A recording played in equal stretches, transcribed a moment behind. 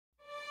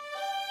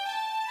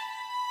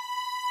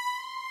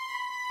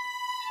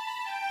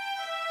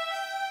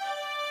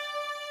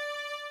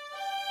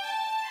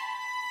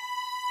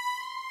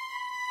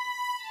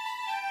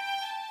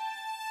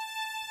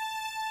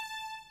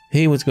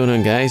Hey, what's going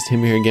on guys?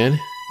 Tim here again.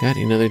 Got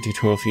another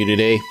tutorial for you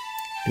today.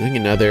 Doing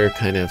another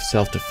kind of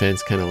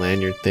self-defense kind of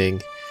lanyard thing.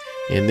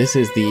 And this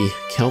is the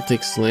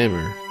Celtic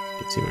Slammer.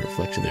 You can see my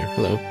reflection there.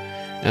 Hello.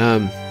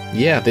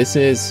 Yeah,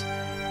 it's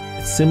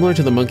similar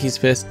to the Monkey's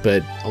Fist,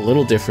 but a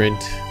little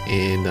different.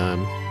 And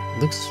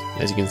it looks,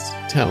 as you can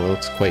tell, it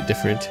looks quite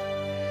different.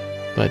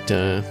 But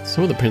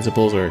some of the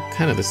principles are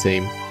kind of the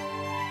same.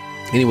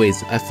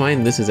 Anyways, I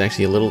find this is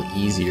actually a little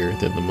easier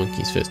than the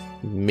Monkey's Fist.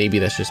 Maybe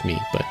that's just me,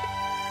 but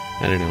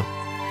I don't know.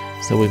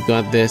 So we've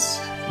got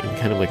this in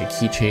kind of like a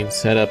keychain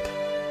setup.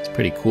 It's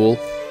pretty cool.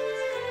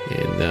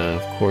 And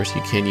of course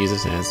you can use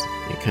this as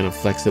a kind of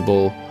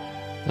flexible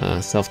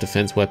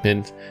self-defense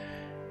weapon.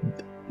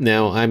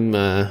 Now I'm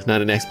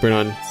not an expert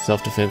on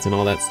self-defense and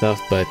all that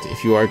stuff, but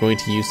if you are going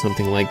to use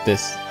something like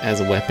this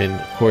as a weapon,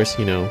 of course,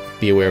 you know,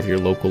 be aware of your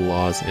local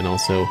laws. And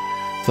also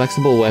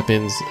flexible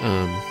weapons,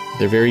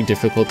 they're very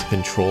difficult to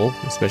control,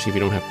 especially if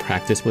you don't have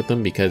practice with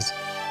them, because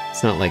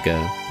it's not like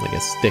a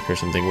stick or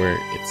something where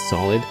it's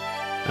solid.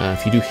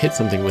 If you do hit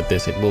something with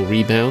this, it will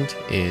rebound,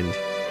 and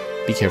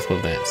be careful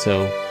of that.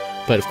 So,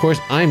 but of course,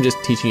 I'm just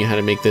teaching you how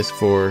to make this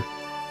for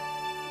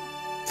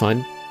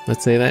fun.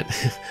 Let's say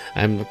that.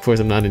 Of course,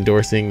 I'm not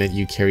endorsing that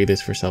you carry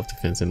this for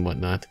self-defense and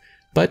whatnot.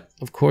 But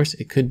of course,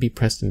 it could be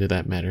pressed into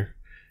that matter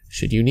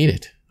should you need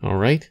it. All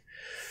right.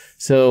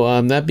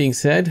 So that being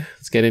said,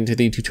 let's get into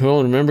the tutorial.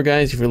 And remember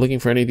guys, if you're looking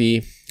for any of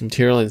the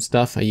material and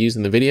stuff I use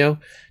in the video,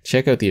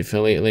 check out the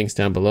affiliate links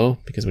down below,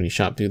 because when you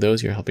shop through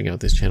those, you're helping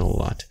out this channel a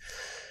lot.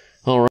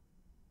 All right.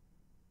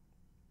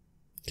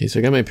 Okay, so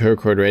I got my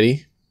paracord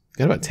ready.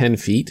 Got about 10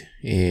 feet,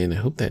 and I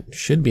hope that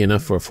should be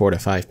enough for a 4 to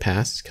 5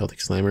 pass,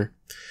 Celtic Slammer.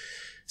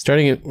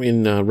 Starting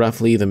in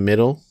roughly the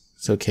middle.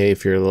 It's okay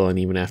if you're a little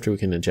uneven after, we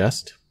can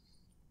adjust.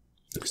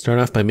 Start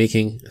off by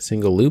making a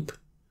single loop,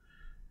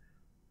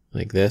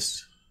 like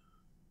this.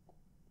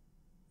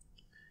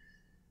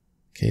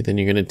 Okay, then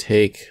you're going to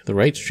take the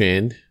right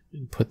strand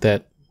and put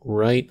that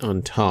right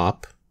on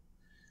top,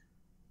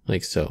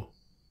 like so.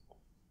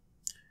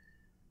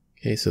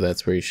 Okay, so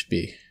that's where you should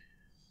be.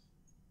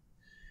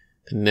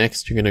 Then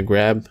next, you're going to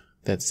grab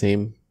that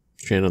same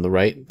strand on the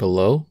right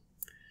below.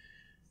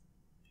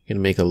 You're going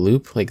to make a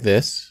loop like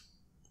this.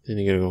 Then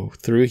you're going to go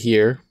through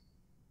here.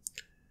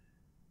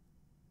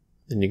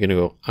 Then you're going to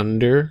go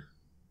under,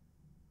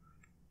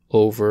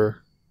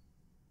 over,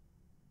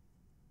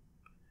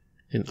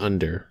 and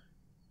under.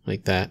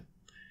 Like that.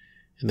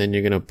 And then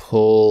you're going to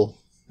pull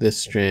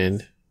this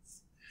strand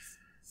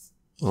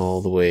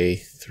all the way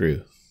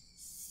through.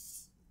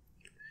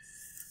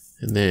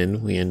 And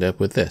then we end up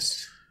with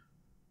this.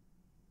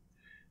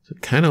 So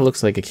it kind of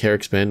looks like a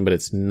Carrick bend, but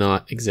it's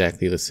not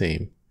exactly the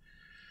same.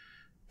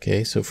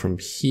 Okay, so from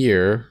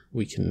here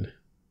we can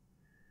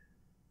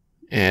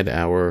add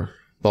our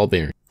ball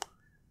bearing.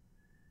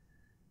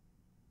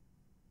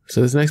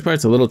 So this next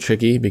part's a little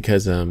tricky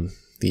because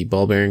the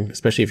ball bearing,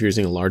 especially if you're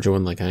using a larger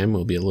one like I am,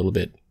 will be a little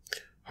bit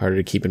harder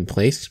to keep in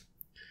place.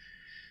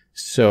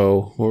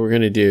 So what we're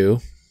going to do,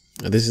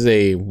 this is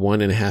a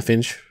 1.5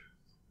 inch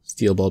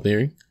steel ball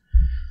bearing.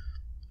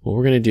 What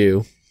we're going to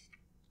do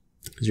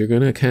is you're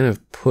going to kind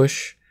of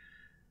push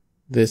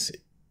this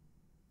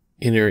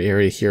inner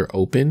area here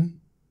open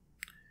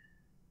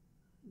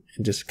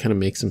and just kind of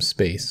make some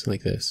space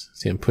like this.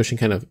 See, I'm pushing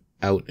kind of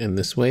out and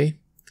this way.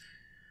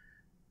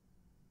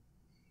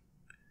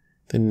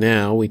 Then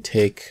now we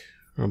take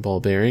our ball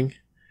bearing,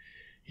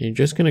 and you're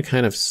just going to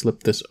kind of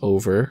slip this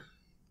over.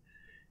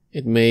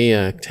 It may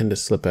tend to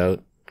slip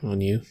out on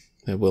you.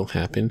 That will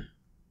happen.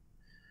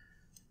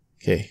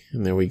 Okay,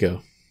 and there we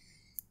go.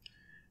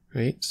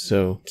 Right,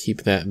 so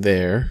keep that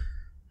there.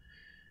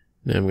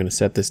 Now I'm going to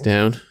set this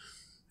down.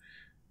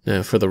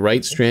 Now for the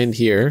right strand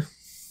here,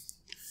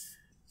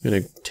 I'm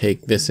going to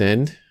take this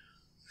end.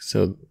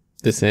 So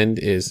this end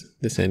is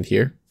this end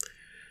here.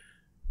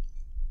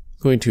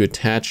 I'm going to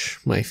attach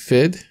my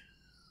fid.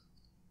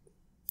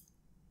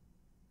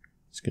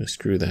 Just going to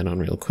screw that on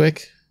real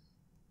quick.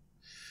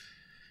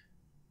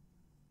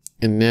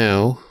 And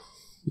now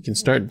we can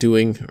start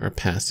doing our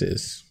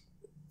passes.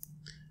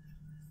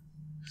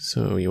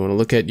 So you want to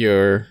look at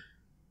your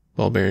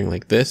ball bearing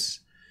like this,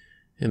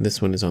 and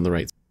this one is on the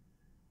right.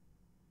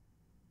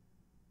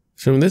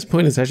 So from this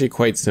point, it's actually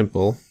quite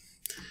simple.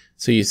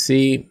 So you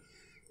see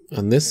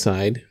on this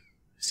side,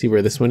 see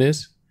where this one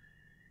is?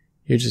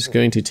 You're just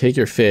going to take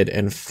your fid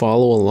and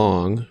follow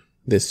along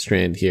this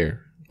strand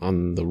here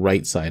on the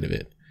right side of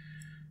it.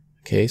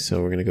 Okay,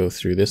 so we're going to go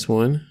through this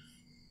one.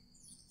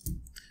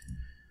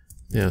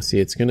 Now see,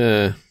 it's going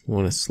to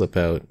want to slip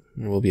out.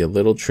 It will be a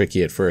little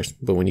tricky at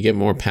first, but when you get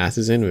more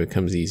passes in, it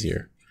becomes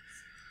easier.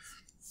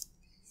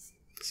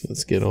 So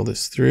let's get all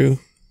this through.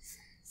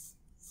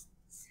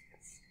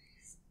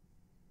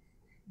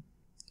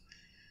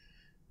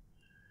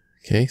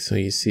 Okay, so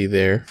you see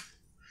there.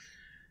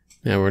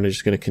 Now we're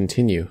just going to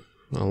continue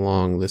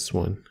along this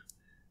one.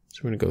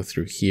 So we're going to go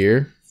through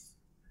here,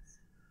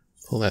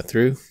 pull that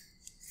through.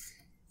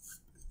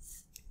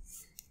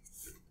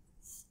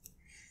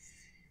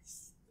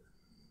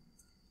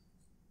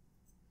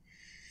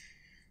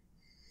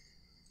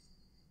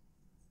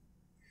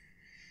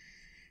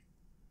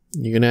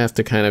 You're going to have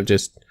to kind of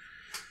just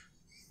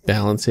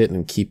balance it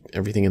and keep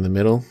everything in the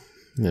middle.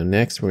 Now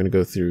next, we're going to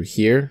go through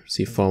here,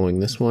 see following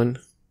this one.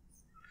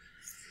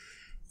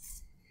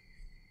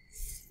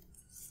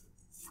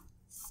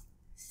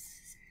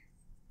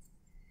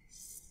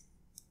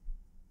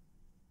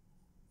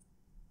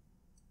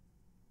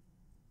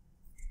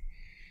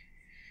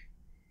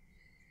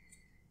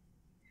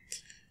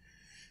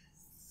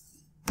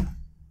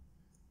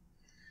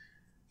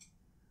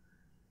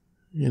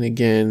 And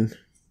again,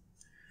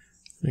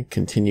 I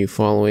continue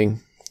following.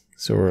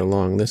 So we're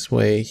along this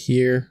way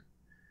here.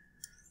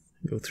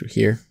 Go through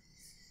here.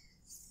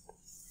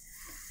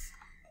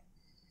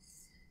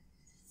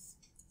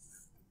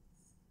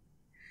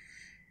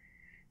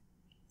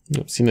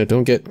 See, now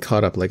don't get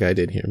caught up like I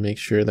did here. Make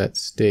sure that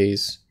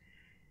stays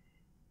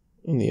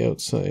on the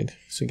outside.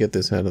 So get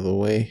this out of the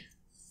way.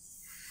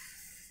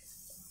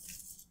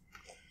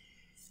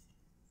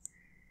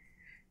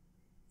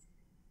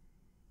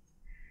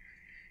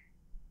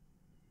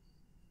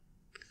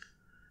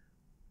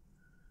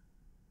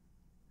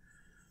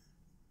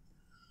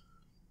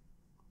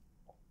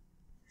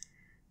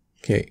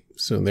 Okay,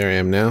 so there I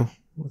am now.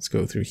 Let's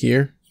go through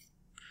here.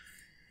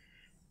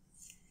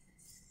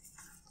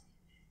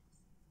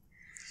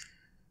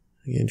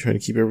 Again, try to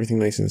keep everything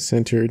nice and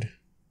centered.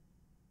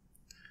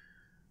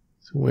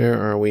 So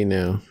where are we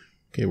now?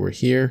 Okay, we're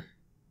here.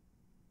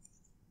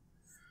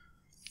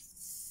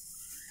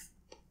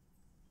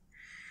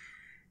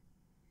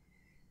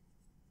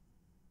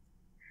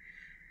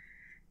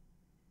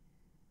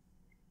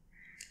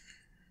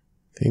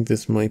 I think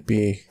this might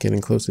be getting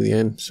close to the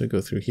end, so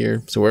go through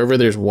here. So wherever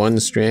there's one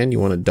strand,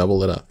 you want to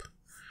double it up.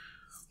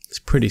 It's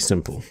pretty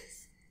simple.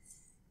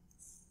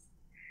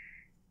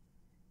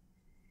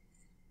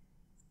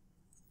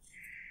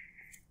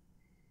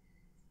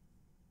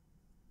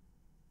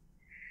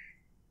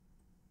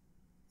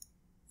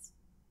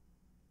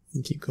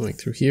 And keep going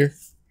through here.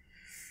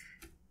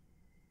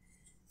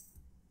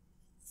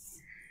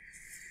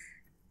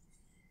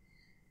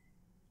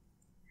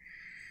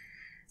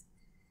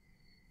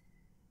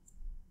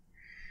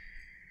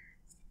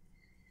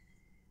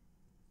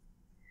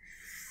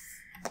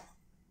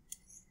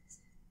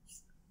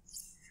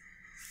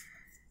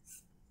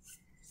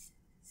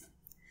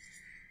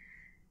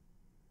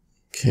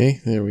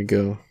 Okay, there we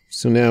go.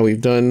 So now we've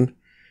done,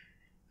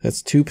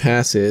 that's 2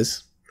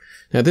 passes.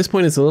 Now at this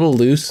point it's a little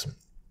loose.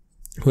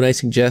 What I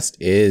suggest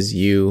is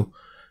you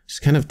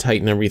just kind of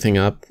tighten everything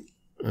up.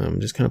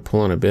 Just kind of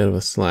pull on a bit of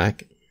a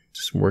slack.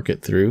 Just work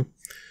it through.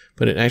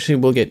 But it actually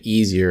will get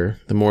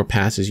easier the more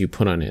passes you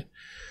put on it.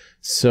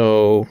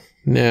 So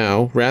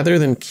now, rather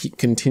than keep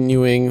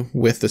continuing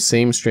with the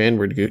same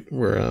strand I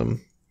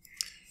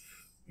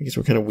guess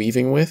we're kind of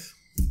weaving with,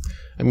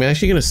 I'm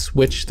actually going to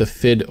switch the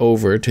FID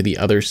over to the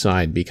other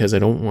side because I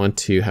don't want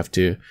to have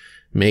to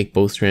make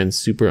both strands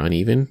super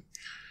uneven.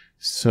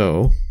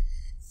 So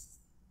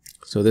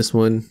this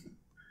one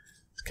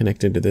is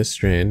connected to this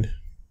strand.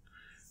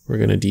 We're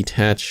going to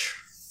detach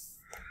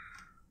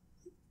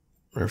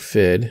our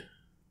FID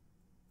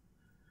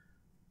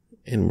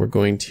and we're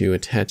going to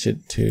attach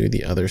it to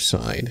the other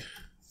side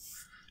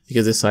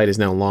because this side is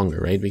now longer,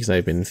 right? Because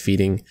I've been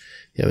feeding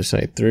the other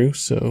side through.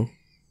 So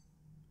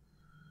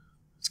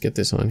let's get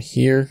this on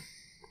here.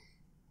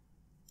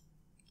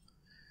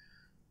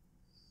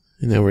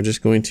 And now we're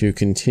just going to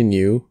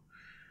continue.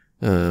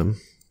 Now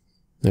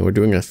we're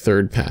doing a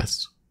 3rd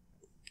pass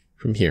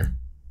from here.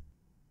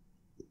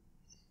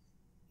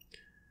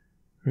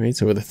 All right,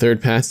 so with the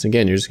 3rd pass,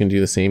 again, you're just going to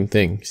do the same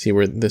thing. See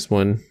where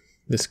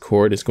this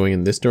cord is going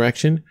in this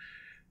direction?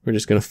 We're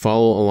just going to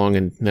follow along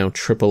and now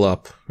triple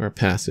up our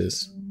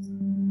passes.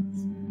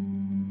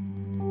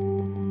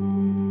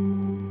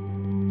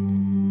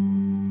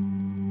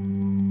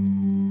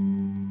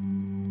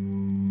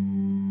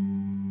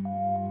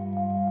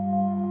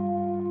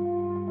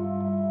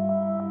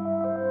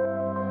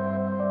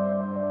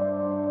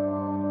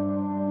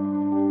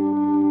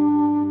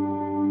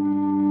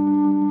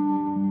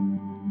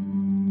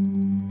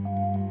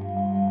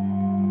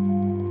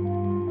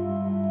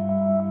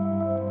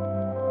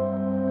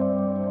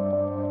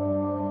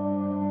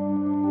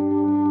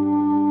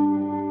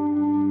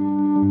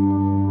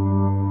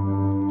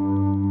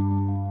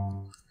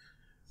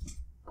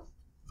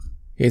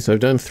 Okay, so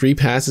I've done 3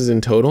 passes in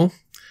total.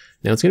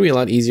 Now it's going to be a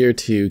lot easier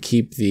to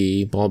keep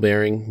the ball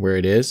bearing where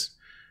it is.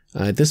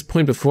 At this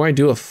point, before I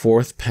do a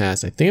 4th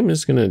pass, I think I'm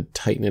just going to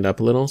tighten it up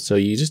a little. So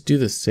you just do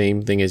the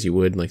same thing as you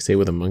would, like say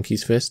with a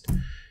monkey's fist.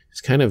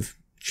 Just kind of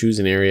choose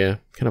an area,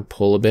 kind of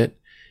pull a bit,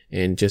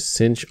 and just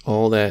cinch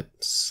all that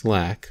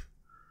slack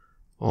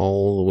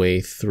all the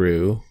way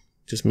through.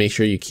 Just make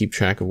sure you keep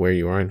track of where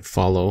you are and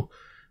follow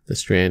the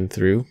strand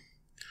through.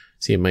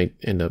 See, it might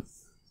end up,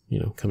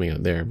 coming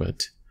out there,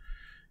 but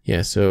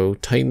yeah, so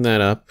tighten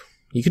that up.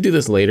 You could do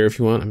this later if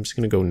you want. I'm just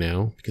going to go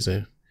now because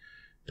I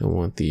don't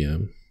want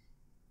the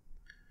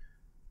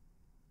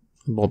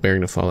ball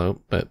bearing to fall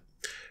out. But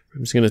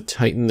I'm just going to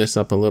tighten this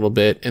up a little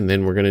bit, and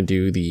then we're going to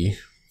do the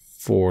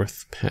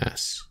 4th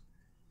pass.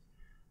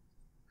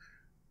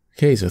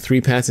 Okay, so 3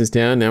 passes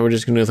down. Now we're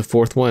just going to do the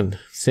 4th one.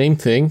 Same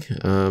thing.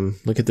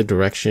 Look at the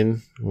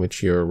direction in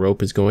which your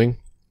rope is going.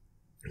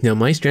 Now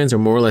my strands are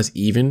more or less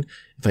even.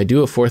 If I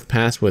do a 4th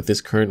pass with this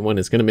current one,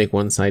 it's going to make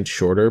one side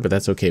shorter, but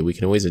that's okay. We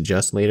can always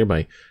adjust later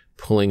by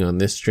pulling on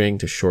this string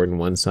to shorten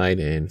one side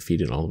and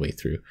feed it all the way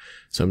through.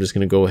 So I'm just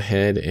going to go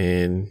ahead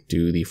and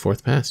do the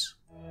 4th pass.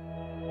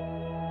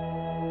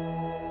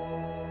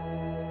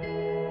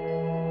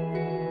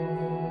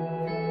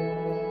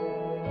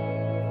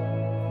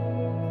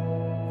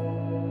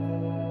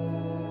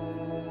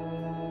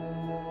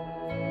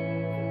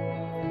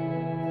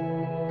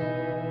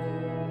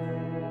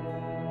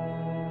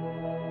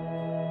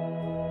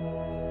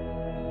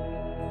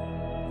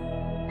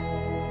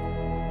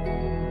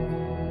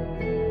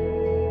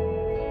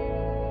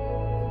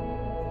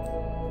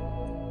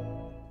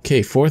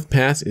 Okay, 4th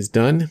pass is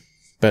done,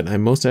 but I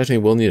most definitely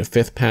will need a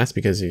 5th pass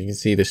because you can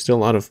see there's still a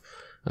lot of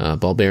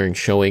ball bearing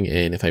showing,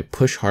 and if I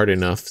push hard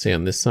enough, say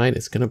on this side,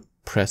 it's going to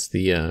press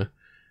the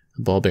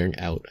ball bearing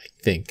out, I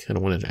think. I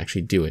don't want to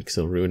actually do it because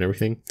it'll ruin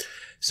everything.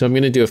 So I'm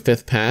going to do a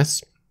 5th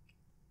pass,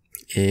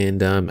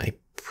 and I'm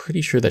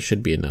pretty sure that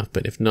should be enough,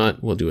 but if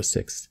not, we'll do a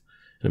 6th.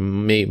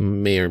 And it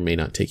may or may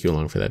not take you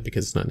long for that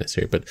because it's not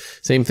necessary, but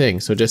same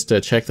thing. So just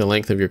check the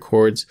length of your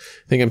cords.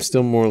 I think I'm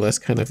still more or less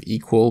kind of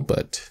equal,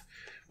 but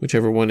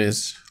whichever one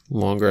is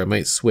longer, I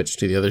might switch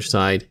to the other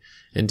side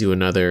and do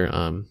another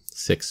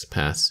 6th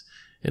pass.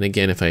 And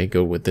again, if I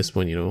go with this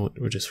one, you know,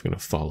 we're just going to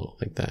follow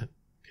like that.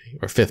 Okay?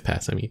 Or 5th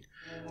pass, I mean.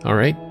 All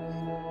right.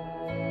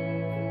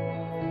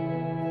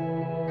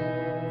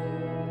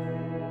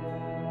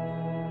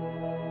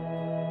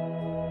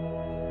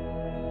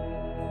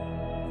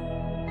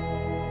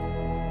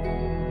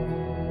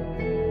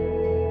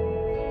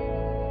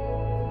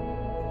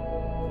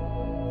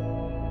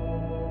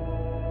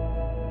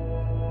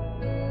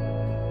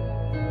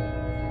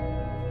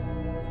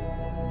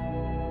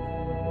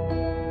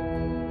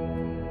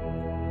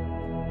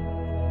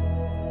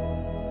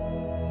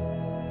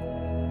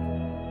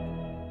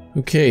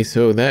 Okay,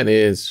 so that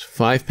is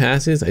 5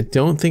 passes. I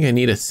don't think I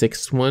need a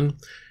 6th one,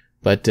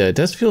 but it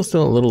does feel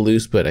still a little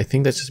loose, but I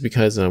think that's just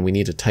because we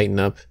need to tighten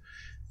up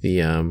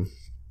the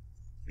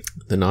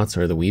knots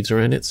or the weaves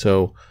around it.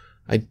 So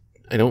I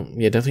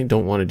definitely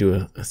don't want to do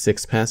a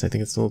 6th pass. I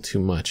think it's a little too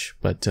much,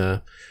 but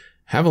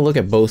have a look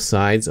at both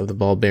sides of the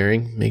ball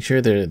bearing. Make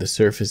sure the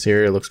surface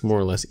area looks more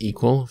or less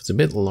equal. If it's a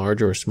bit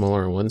larger or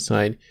smaller on one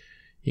side,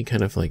 you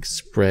kind of like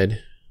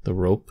spread the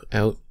rope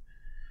out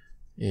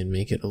and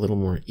make it a little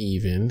more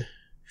even.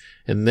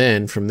 And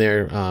then from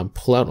there,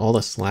 pull out all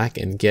the slack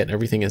and get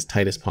everything as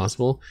tight as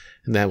possible.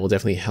 And that will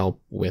definitely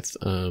help with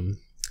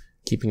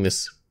keeping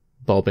this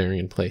ball bearing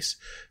in place.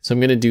 So I'm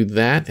going to do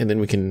that, and then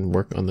we can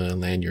work on the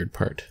lanyard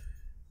part.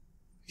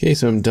 Okay,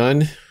 so I'm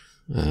done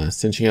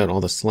cinching out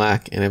all the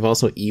slack, and I've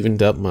also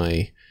evened up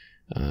my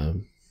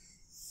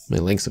my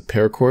lengths of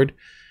paracord.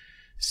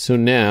 So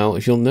now,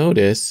 if you'll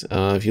notice,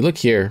 if you look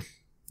here,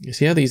 you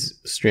see how these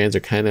strands are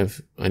kind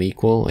of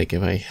unequal? Like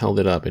if I held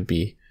it up, it'd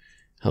be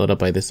held up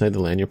by this side, the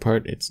lanyard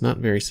part. It's not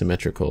very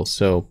symmetrical.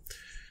 So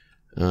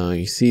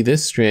you see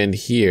this strand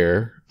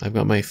here, I've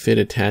got my fit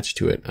attached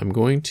to it. I'm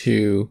going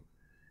to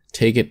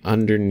take it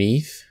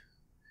underneath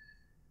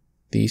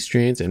these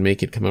strands and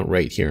make it come out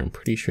right here. I'm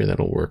pretty sure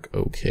that'll work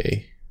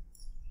okay.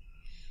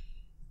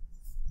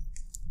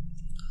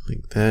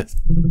 Like that.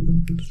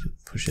 Just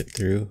push it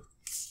through.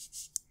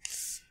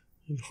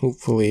 And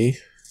hopefully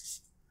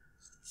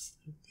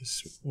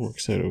this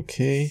works out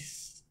okay.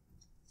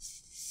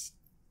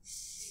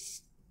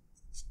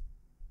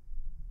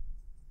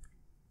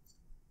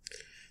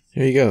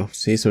 There you go.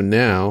 See, so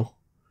now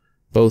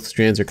both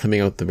strands are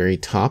coming out the very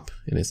top,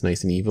 and it's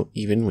nice and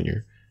even when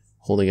you're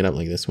holding it up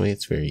like this way.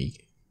 It's very,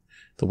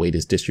 the weight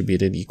is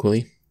distributed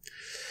equally.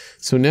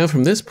 So now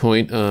from this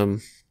point,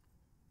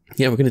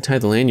 yeah, we're going to tie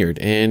the lanyard,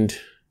 and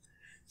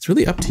it's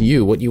really up to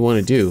you what you want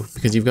to do,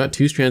 because you've got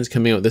two strands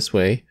coming out this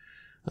way.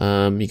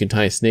 You can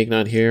tie a snake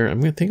knot here.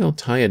 I'm going to think I'll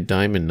tie a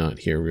diamond knot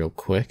here real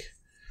quick.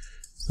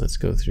 So let's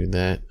go through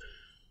that.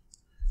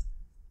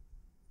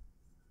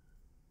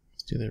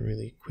 Let's do that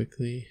really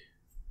quickly.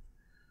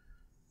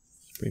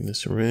 Let's bring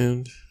this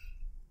around.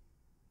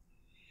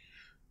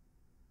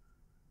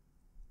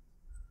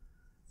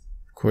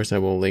 Of course, I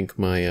will link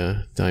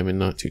my diamond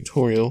knot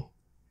tutorial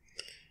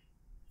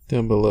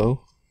down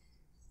below.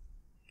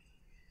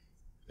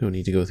 Don't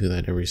need to go through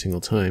that every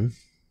single time.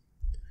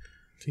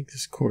 Take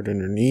this cord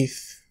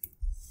underneath.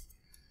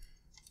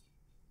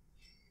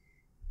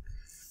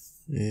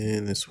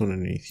 And this one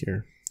underneath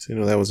here.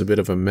 So, that was a bit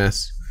of a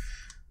mess.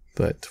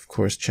 But, of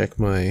course, check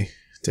my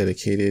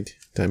dedicated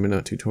diamond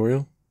knot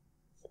tutorial.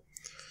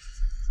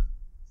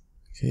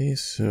 Okay,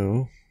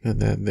 so, got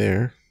that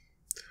there.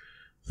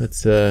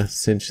 Let's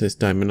cinch this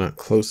diamond knot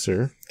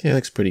closer. Okay, that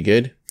looks pretty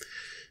good.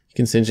 You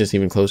can cinch this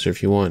even closer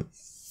if you want.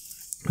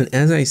 But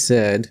as I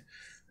said,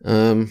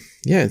 yeah,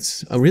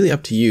 it's really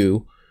up to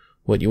you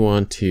what you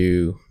want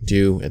to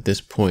do at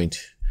this point.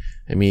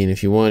 I mean,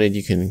 if you wanted,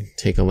 you can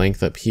take a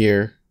length up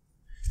here,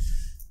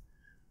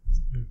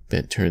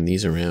 turn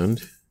these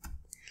around,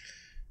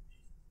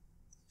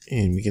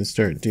 And we can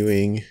start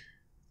doing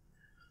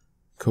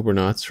cobra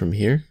knots from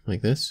here,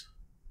 like this.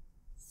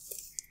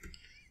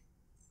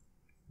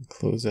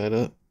 Close that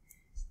up,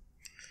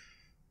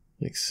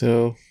 like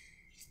so.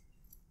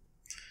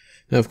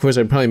 Now, of course,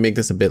 I'd probably make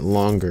this a bit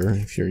longer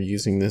if you're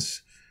using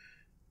this,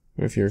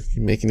 or if you're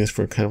making this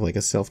for kind of like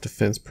a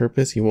self-defense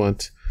purpose. You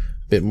want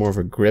a bit more of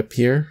a grip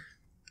here.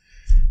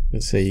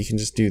 Let's say you can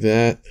just do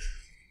that.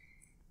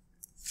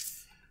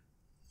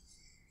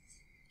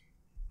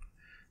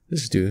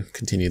 Let's just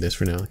continue this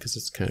for now because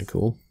it's kind of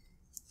cool.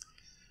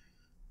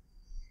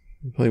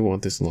 You probably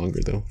want this longer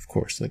though, of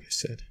course, like I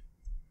said.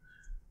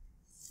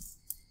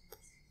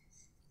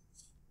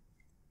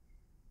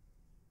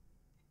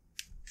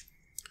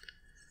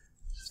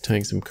 Just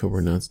tying some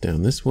cobra knots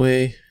down this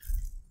way.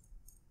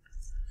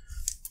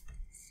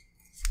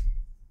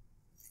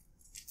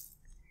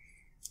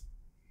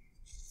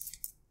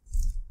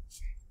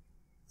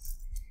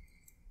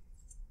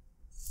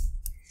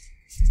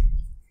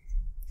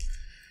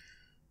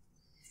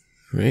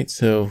 Right,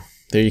 so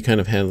there you kind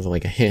of have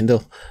like a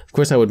handle. Of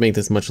course, I would make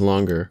this much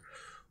longer.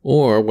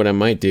 Or what I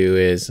might do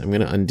is I'm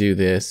going to undo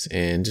this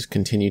and just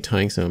continue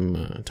tying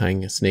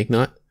tying a snake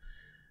knot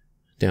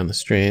down the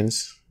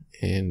strands,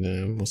 and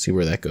we'll see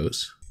where that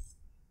goes.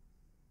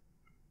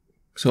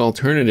 So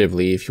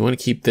alternatively, if you want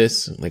to keep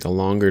this like a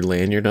longer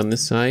lanyard on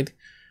this side,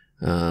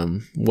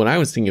 what I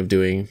was thinking of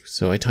doing,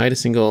 so I tied a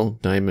single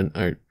diamond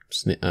or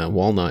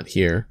walnut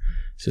here.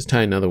 So just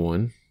tie another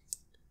one.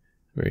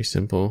 Very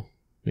simple.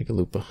 Make a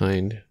loop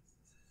behind,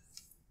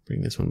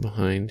 bring this one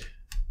behind,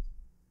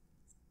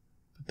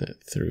 put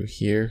that through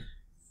here.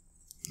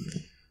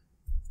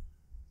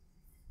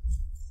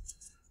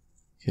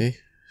 Okay,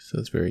 so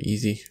it's very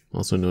easy.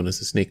 Also known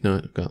as a snake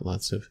knot. I've got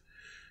lots of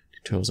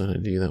tutorials on how to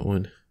do that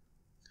one.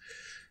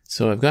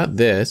 So I've got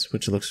this,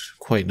 which looks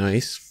quite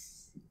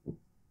nice.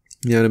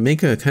 Now to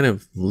make a kind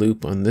of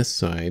loop on this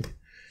side,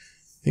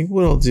 I think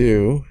what I'll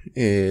do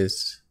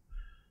is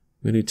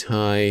I'm going to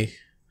tie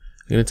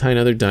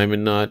another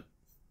diamond knot.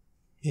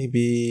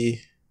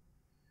 Maybe,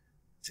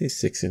 say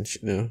 6 inch,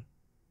 no,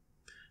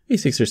 maybe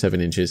 6 or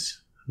 7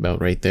 inches, about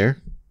right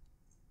there.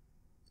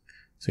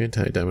 So I'm going to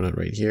tie a diamond knot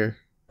right here.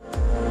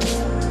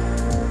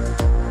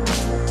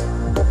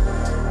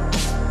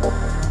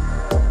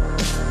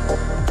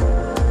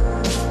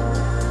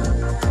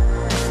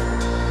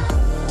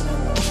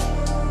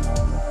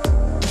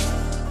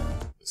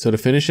 So to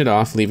finish it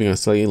off, leaving a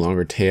slightly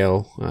longer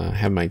tail,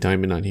 have my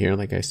diamond knot here,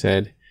 like I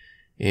said,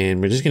 and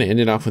we're just going to end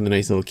it off with a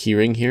nice little key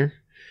ring here.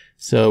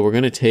 So we're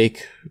going to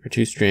take our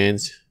 2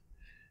 strands,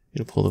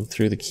 pull them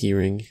through the key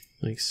ring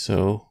like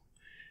so.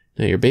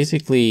 Now you're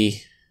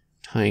basically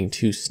tying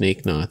 2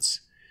 snake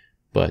knots,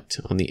 but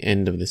on the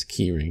end of this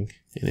key ring,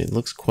 and it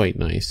looks quite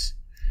nice.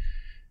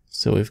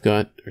 So we've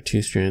got our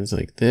 2 strands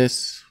like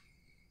this.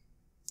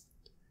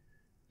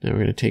 Now we're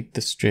going to take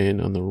the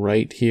strand on the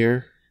right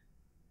here,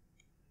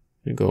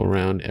 and go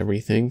around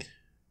everything,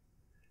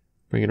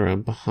 bring it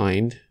around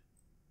behind.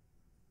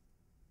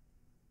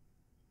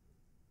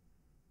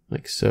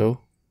 Like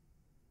so.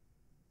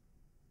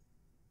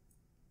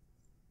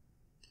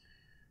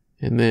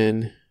 And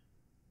then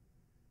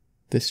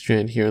this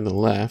strand here on the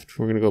left,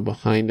 we're going to go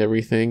behind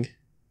everything,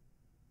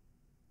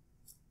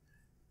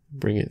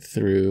 bring it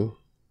through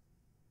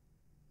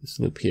this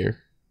loop here.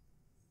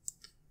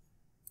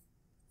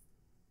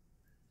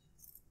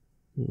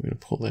 We're going to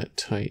pull that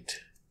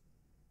tight.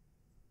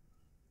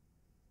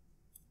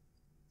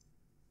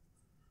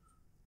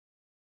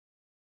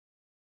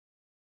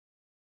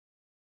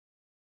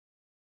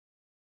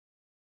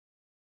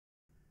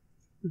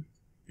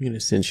 I'm going to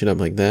cinch it up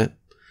like that.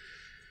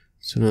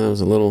 So now that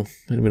was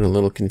might have been a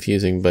little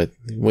confusing, but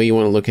the way you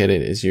want to look at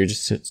it is you're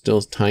just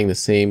still tying the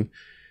same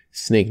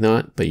snake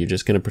knot, but you're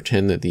just going to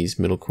pretend that these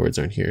middle cords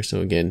aren't here.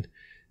 So again,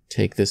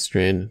 take this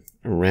strand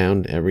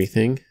around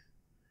everything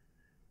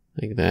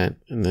like that,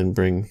 and then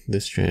bring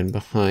this strand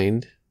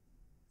behind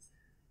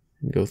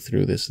and go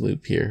through this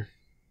loop here.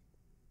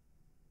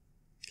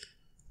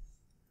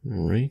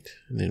 All right,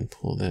 and then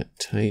pull that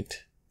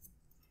tight.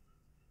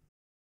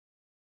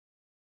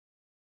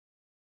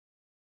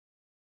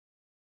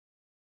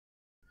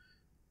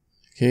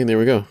 Okay, and there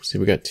we go. See,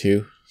 we got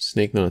 2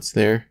 snake knots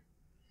there.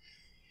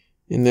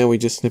 And now we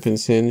just snip and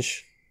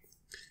singe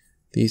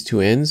these 2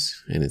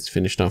 ends, and it's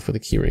finished off with a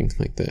key ring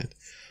like that.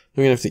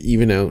 I'm going to have to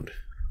even out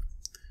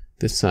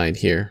this side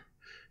here.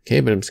 Okay,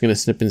 but I'm just going to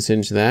snip and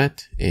singe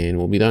that, and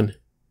we'll be done.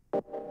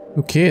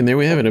 Okay, and there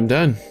we have it. I'm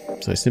done.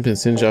 So I snipped and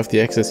singed off the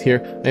excess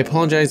here. I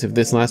apologize if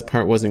this last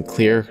part wasn't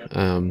clear.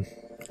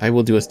 I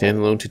will do a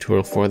standalone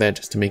tutorial for that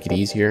just to make it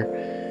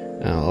easier.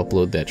 I'll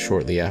upload that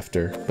shortly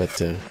after,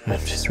 but I'm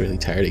just really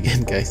tired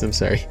again, guys. I'm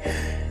sorry.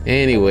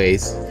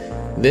 Anyways,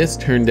 this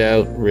turned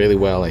out really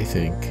well, I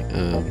think.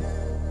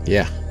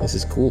 Yeah, this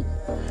is cool.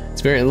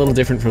 It's a little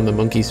different from the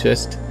monkey's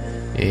fist,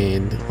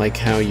 and like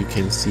how you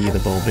can see the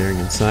ball bearing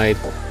inside.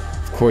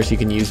 Of course, you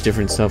can use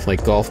different stuff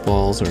like golf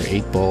balls or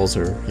 8 balls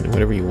or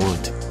whatever you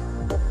want,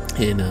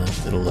 and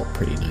it'll look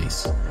pretty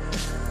nice.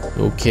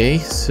 Okay,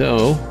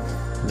 so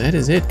that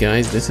is it,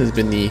 guys. This has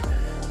been the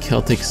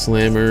Celtic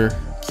Slammer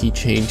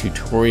keychain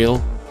tutorial.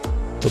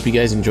 Hope you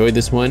guys enjoyed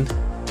this one.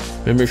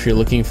 Remember, if you're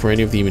looking for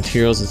any of the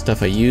materials and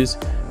stuff I use,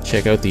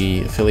 check out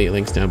the affiliate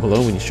links down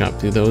below. When you shop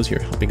through those,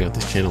 you're helping out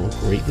this channel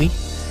greatly.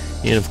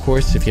 And of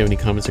course, if you have any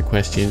comments or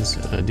questions,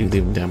 do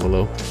leave them down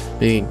below.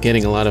 Been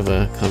getting a lot of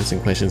comments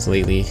and questions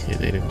lately,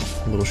 and I'm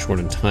a little short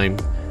on time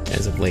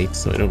as of late,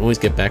 so I don't always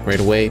get back right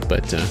away,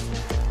 but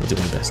I'll do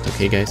my best.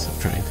 Okay, guys? I'm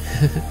trying.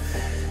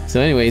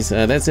 So anyways,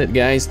 that's it,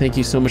 guys. Thank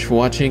you so much for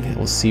watching.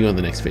 We'll see you on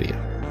the next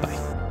video.